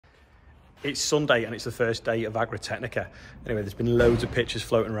It's Sunday and it's the first day of Agritecnica. Anyway, there's been loads of pictures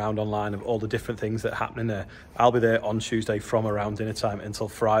floating around online of all the different things that are happening there. I'll be there on Tuesday from around dinner time until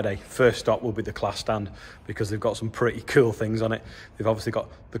Friday. First stop will be the class stand because they've got some pretty cool things on it. They've obviously got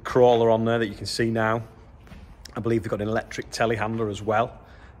the crawler on there that you can see now. I believe they've got an electric telehandler as well.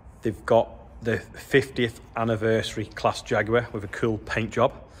 They've got the 50th anniversary class Jaguar with a cool paint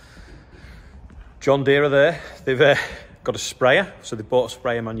job. John Deere are there. They've got a sprayer, so they bought a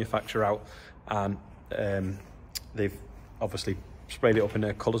sprayer manufacturer out, and they've obviously sprayed it up in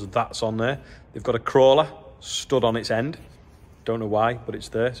their colours. That's on there. They've got a crawler stood on its end. Don't know why, but it's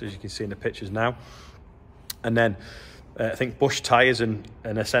there, so as you can see in the pictures now. And then I think Bush tyres and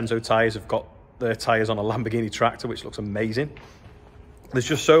Ascenso tyres have got their tyres on a Lamborghini tractor, which looks amazing. There's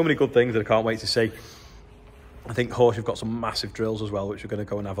just so many good things that I can't wait to see. I think Horsch have got some massive drills as well, which we're going to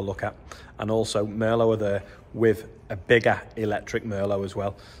go and have a look at. And also Merlo are there with a bigger electric Merlo as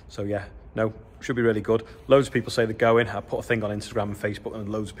well. So yeah, no, should be really good. Loads of people say they're going. I put a thing on Instagram and Facebook and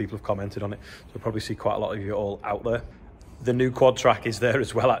loads of people have commented on it. So we'll probably see quite a lot of you all out there. The new quad track is there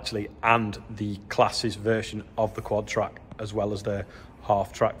as well, actually, and the classes version of the quad track, as well as their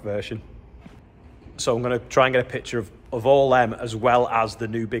half track version. So I'm going to try and get a picture of all them, as well as the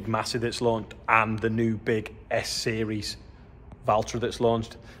new big Massey that's launched and the new big S-Series Valtra that's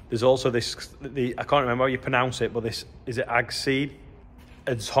launched. There's also this, I can't remember how you pronounce it, but this, is it Agseed?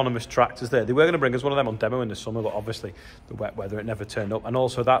 Autonomous tractors there. They were going to bring us one of them on demo in the summer, but obviously the wet weather, it never turned up. And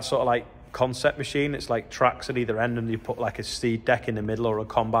also that sort of like concept machine, it's like tracks at either end and you put like a seed deck in the middle or a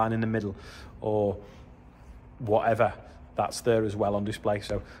combine in the middle or whatever. That's there as well on display,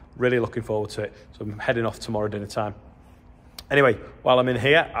 so really looking forward to it. So I'm heading off tomorrow dinner time. Anyway, while I'm in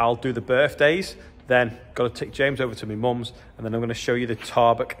here, I'll do the birthdays, then got to take James over to my mum's, and then I'm going to show you the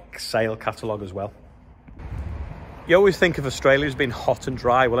Tarbock sale catalogue as well. You always think of Australia as being hot and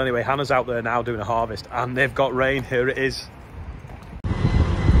dry. Well, anyway, Hannah's out there now doing a harvest, and they've got rain. Here it is.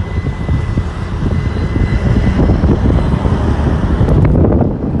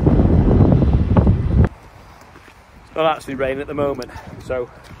 It's not actually raining at the moment, so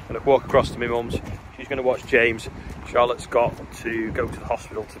I'm going to walk across to my mum's. She's going to watch James. Charlotte's got to go to the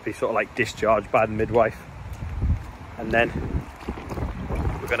hospital to be sort of like discharged by the midwife, and then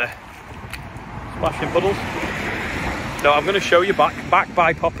we're going to splash in puddles. No, I'm going to show you back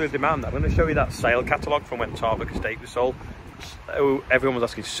by popular demand. I'm going to show you that sale catalogue from when Tarbock Estate was sold. So everyone was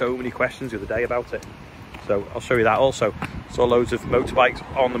asking so many questions the other day about it. So I'll show you that. Also, saw loads of motorbikes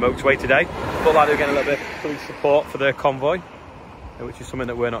on the motorway today. Looked like they were getting a little bit of police support for their convoy, which is something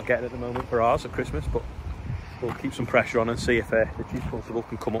that we're not getting at the moment for ours at Christmas, but we'll keep some pressure on and see if the Chief Constable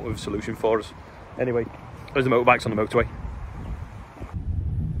can come up with a solution for us. Anyway, there's the motorbikes on the motorway.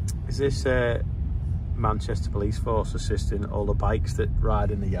 Is this Manchester Police Force assisting all the bikes that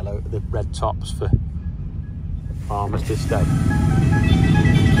ride in the red tops for Armistice Day?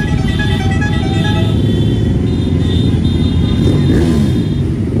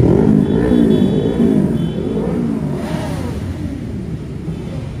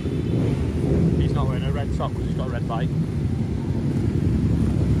 He's not wearing a red top because he's got a red bike.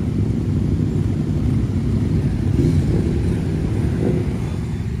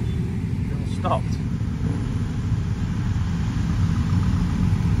 Stopped.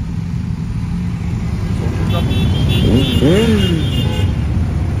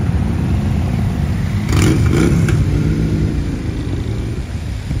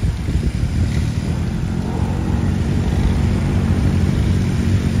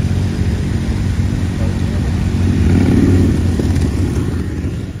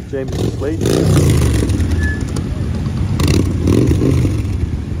 James is asleep.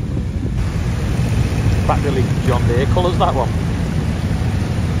 Practically John Deere colours, that one.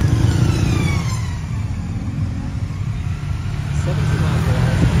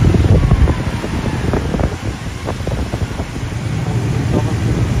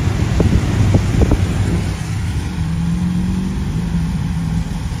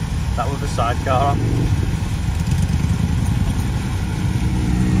 That was the sidecar.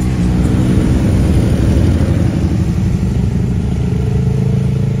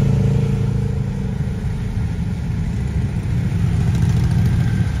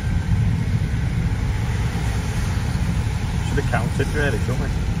 Should have counted really, shouldn't we?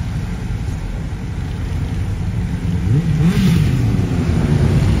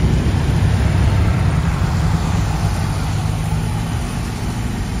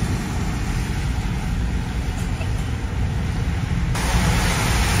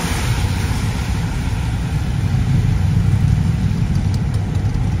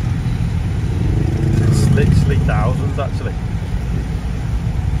 It's literally thousands actually.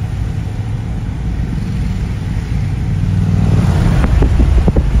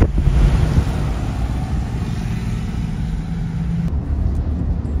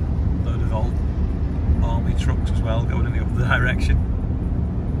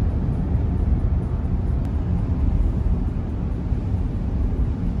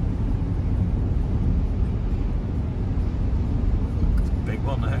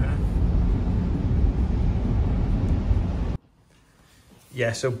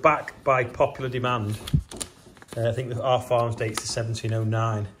 Yeah, so back by popular demand, I think that our farm's dates to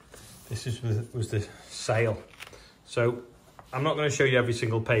 1709. This was the sale. So I'm not going to show you every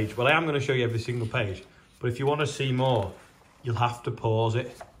single page. Well, I am going to show you every single page. But if you want to see more, you'll have to pause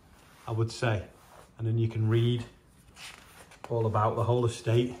it, I would say. And then you can read all about the whole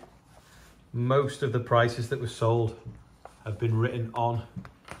estate. Most of the prices that were sold have been written on.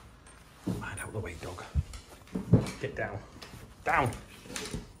 Mind out of the way, dog. Get down. Down.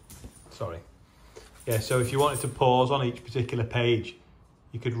 Sorry. Yeah, so if you wanted to pause on each particular page,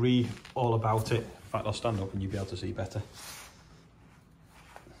 you could read all about it. In fact, I'll stand up and you'll be able to see better.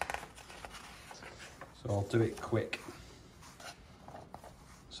 So I'll do it quick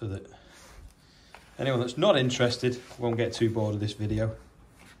so that anyone that's not interested won't get too bored of this video.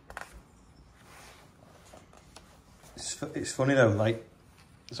 It's funny though, like,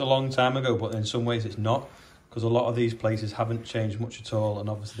 it's a long time ago, but in some ways it's not, because a lot of these places haven't changed much at all, and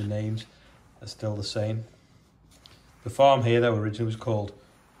obviously the names are still the same. The farm here though originally was called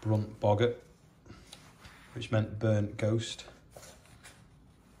Brunt Boggart, which meant burnt ghost.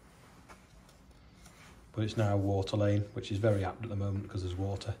 But it's now Water Lane, which is very apt at the moment because there's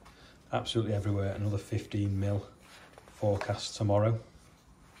water absolutely everywhere. Another 15 mil forecast tomorrow.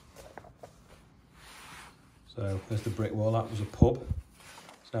 So there's the brick wall. That was a pub.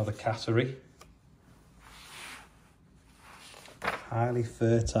 It's now the cattery. Highly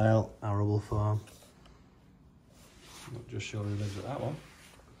fertile arable farm. Not just sure who lives at that one.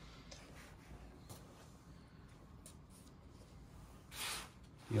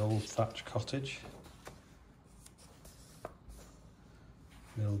 The old thatch cottage.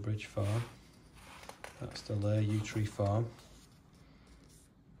 Millbridge Farm. That's still there. Yew Tree Farm.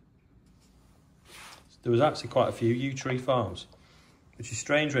 There was actually quite a few yew tree farms, which is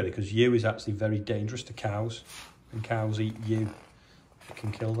strange really, because yew is actually very dangerous to cows, and cows eat yew. It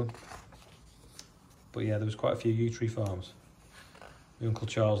can kill them. But yeah, there was quite a few yew tree farms. My Uncle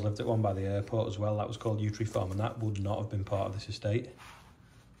Charles lived at one by the airport as well. That was called Yew Tree Farm, and that would not have been part of this estate.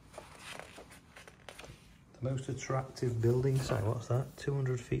 The most attractive building site, what's that?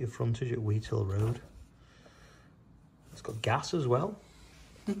 200 feet of frontage at Wheat Hill Road. It's got gas as well.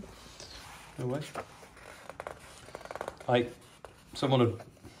 No way. Like, someone would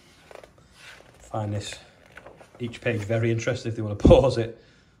find this, each page, very interesting if they want to pause it.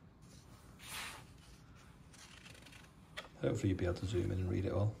 Hopefully you'll be able to zoom in and read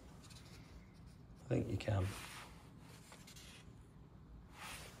it all. I think you can.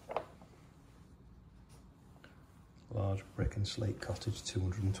 Large brick and slate cottage,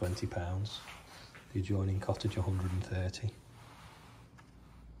 £220. The adjoining cottage, 130.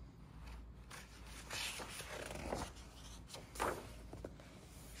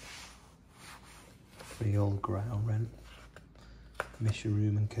 Freehold ground rent. Misha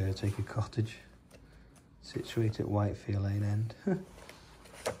room and caretaker cottage. Situated at Whitefield Lane End. We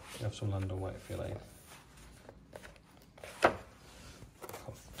have some land on Whitefield Lane.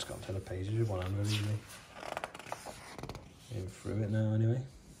 It's got 10 pages with one hand very easily. Getting through it now anyway.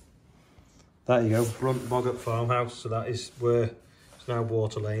 There you go, Brunt Boggart farmhouse. So that is where it's now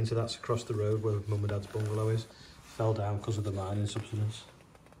Water Lane. So that's across the road where Mum and Dad's bungalow is. Fell down because of the mining subsidence.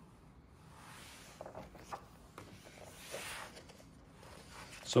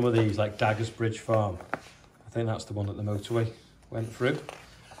 Some of these, like Daggers Bridge Farm, I think that's the one that the motorway went through.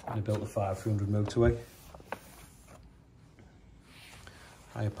 And they built the 500 motorway.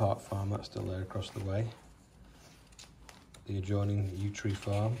 Higher Park Farm, that's still there across the way. The adjoining Yew Tree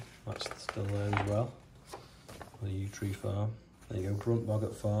Farm, that's still there as well. The Yew Tree Farm. There you go, Brunt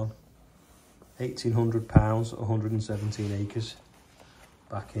Boggart Farm. £1,800, 117 acres.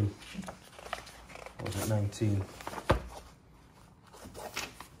 Back in, what was it, 19...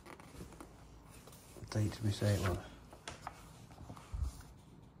 What date did we say it was?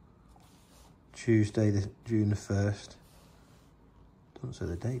 Tuesday, June the 1st. Doesn't say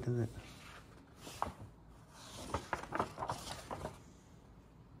the date, does it?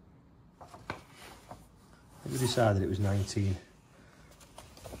 We decided it was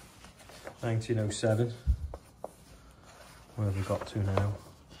 1907. Where have we got to now?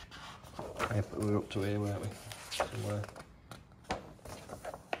 We were up to here, weren't we? Somewhere.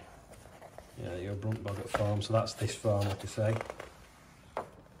 Yeah, you're Brunt Boggart Farm, so that's this farm, like I say.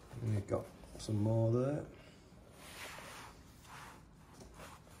 And we've got some more there.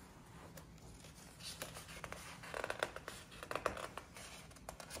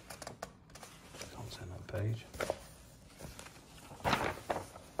 Can't send that page.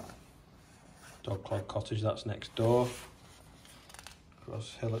 Dogclog Cottage, that's next door.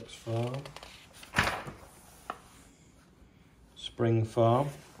 Across Hillocks Farm. Spring Farm.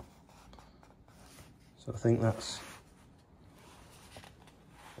 So I think that's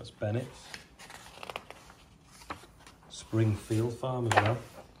Bennett's. Springfield Farm as well.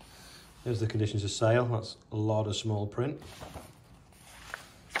 Here's the conditions of sale. That's a lot of small print.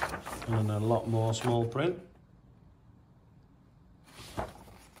 And then a lot more small print.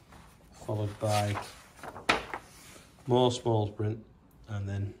 Followed by more small print, and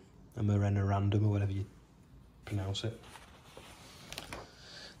then a memorandum, or whatever you pronounce it.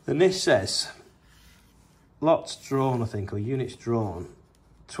 Then this says, lots drawn, I think, or units drawn,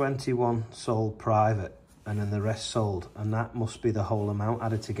 21 sold private, and then the rest sold, and that must be the whole amount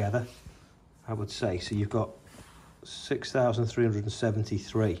added together, I would say. So you've got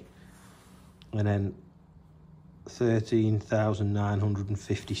 6,373, and then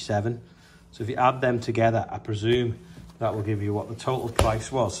 13,957. So if you add them together, I presume that will give you what the total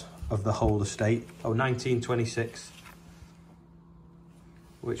price was of the whole estate. Oh, 1926,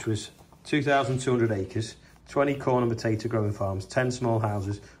 which was 2,200 acres, 20 corn and potato growing farms, 10 small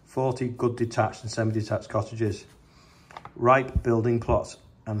houses, 40 good detached and semi-detached cottages, ripe building plots,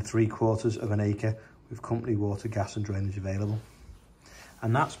 and 3/4 of an acre with company water, gas and drainage available.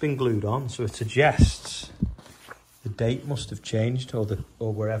 And that's been glued on, so it suggests the date must have changed, or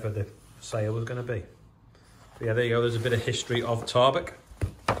wherever the sale was going to be. But yeah, there you go. There's a bit of history of Tarbock.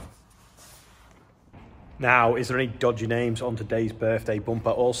 Now, is there any dodgy names on today's birthday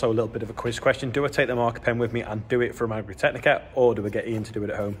bumper? Also, a little bit of a quiz question. Do I take the marker pen with me and do it from Agritecnica, or do I get Ian to do it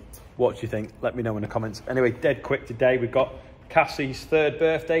at home? What do you think? Let me know in the comments. Anyway, dead quick today. We've got Cassie's 3rd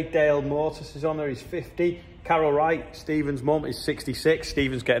birthday. Dale Mortis is on there. He's 50. Carol Wright, Stephen's mum, is 66.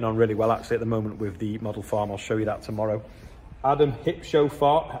 Stephen's getting on really well, actually, at the moment with the model farm. I'll show you that tomorrow. Adam from Hip Show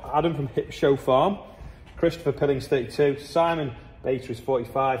Farm. Christopher Pilling's 32. Simon Bater is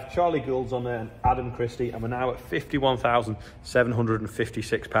 45. Charlie Gould's on there, and Adam Christie. And we're now at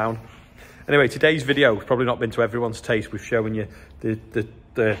 £51,756. Anyway, today's video has probably not been to everyone's taste. We've shown you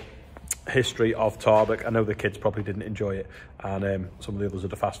the history of Tarbock. I know the kids probably didn't enjoy it, and some of the others had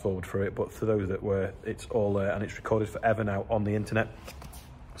to fast forward through it, but for those that were, it's all there, and it's recorded forever now on the internet.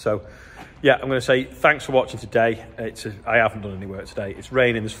 So yeah, I'm going to say thanks for watching today. I haven't done any work today. It's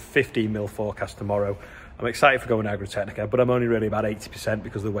raining. There's 15 mil forecast tomorrow. I'm excited for going to Agritecnica, but I'm only really about 80%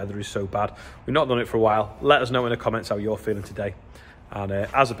 because the weather is so bad. We've not done it for a while. Let us know in the comments how you're feeling today, and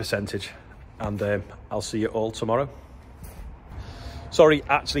as a percentage, and I'll see you all tomorrow. Sorry,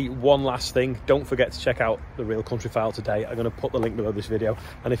 actually, one last thing. Don't forget to check out the Real Country File today. I'm going to put the link below this video.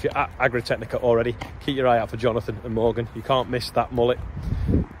 And if you're at Agritecnica already, keep your eye out for Jonathan and Morgan. You can't miss that mullet.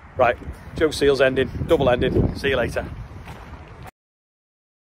 Right, Joe Seals ending, double ending. See you later.